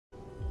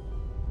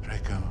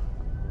Draco,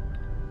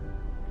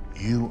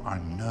 you are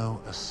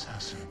no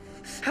assassin.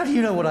 How do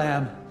you know what I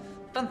am?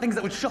 I've done things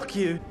that would shock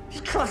you.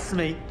 You trust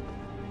me.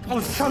 I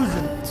was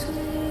chosen.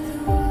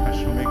 I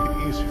shall make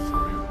it easy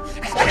for you.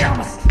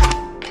 Expelliarmus!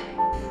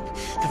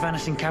 The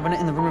vanishing cabinet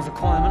in the room of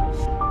requirement.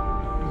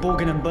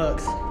 Borgin and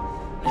Burks.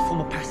 They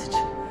form a passage.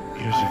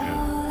 Years ago,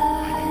 a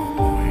young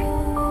boy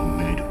who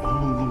made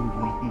all the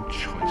wrong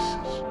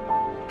choices.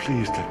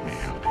 Please let me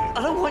help you.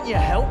 I don't want your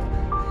help.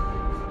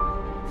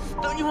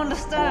 Don't you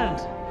understand?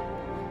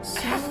 I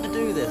have to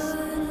do this.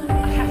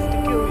 I have to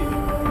kill you.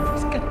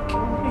 It's gonna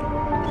kill me.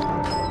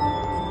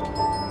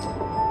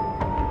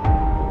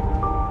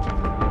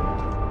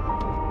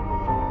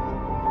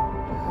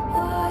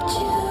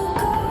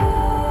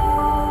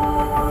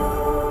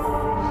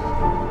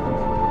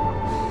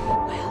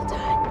 Well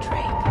done,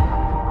 Draco.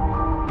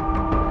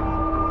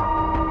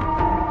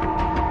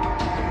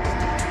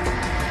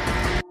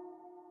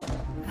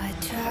 I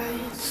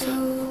tried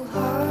so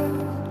hard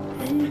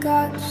and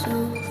got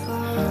so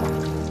far.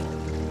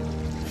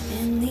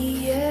 In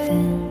the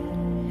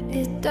end,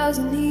 it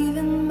doesn't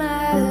even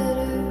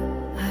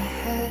matter. I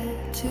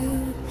had to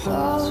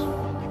fall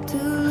to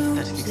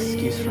Pathetic lose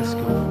excuse for a it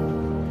school.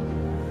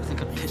 all. I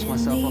think I'd pitch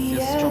myself off the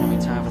astronomy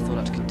tower if I thought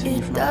I'd continue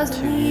It for another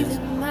doesn't 2 years.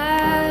 even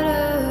matter.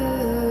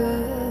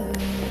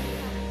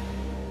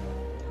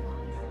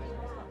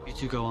 You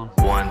two go on.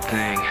 One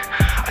thing,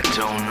 I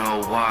don't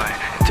know why.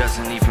 It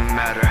doesn't even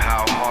matter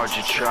how hard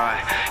you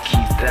try.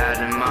 Keep that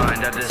in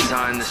mind. I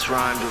designed this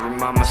rhyme to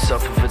remind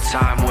myself of a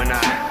time when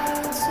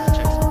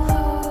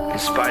in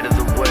spite of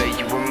the way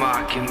you were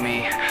mocking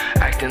me,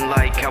 acting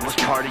like I was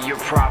part of your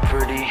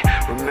property,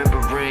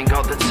 remembering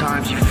all the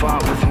times you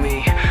fought with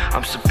me,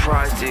 I'm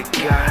surprised it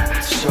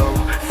got so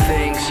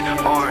things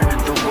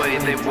aren't the way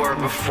they were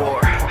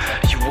before.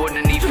 You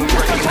wouldn't even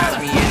recognize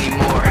me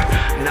anymore.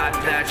 Not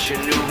that you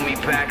knew me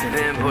back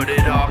then, but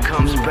it all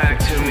comes back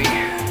to me.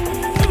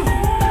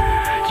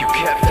 You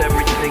kept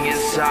everything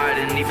inside,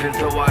 and even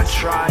though I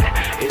tried,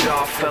 it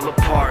all fell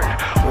apart.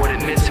 What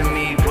it meant to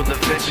me will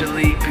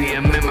eventually be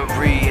a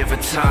memory of a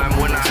time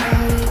when I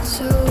tried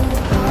so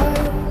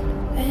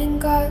hard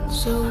and got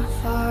so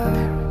far,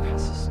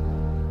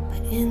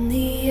 but in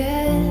the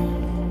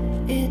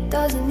end, it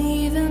doesn't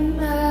even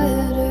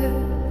matter.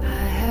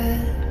 I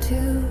had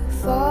to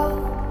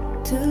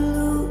fall to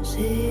lose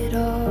it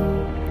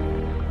all,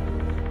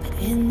 but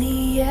in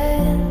the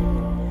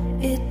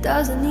end, it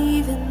doesn't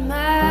even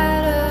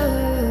matter.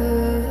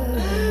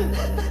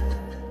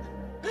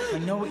 I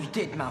know what you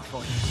did,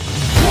 Malfoy.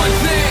 one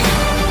thing,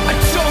 I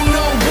don't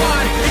know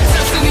why. It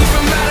doesn't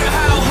even matter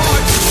how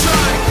hard you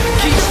try.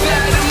 Keep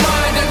that in mind.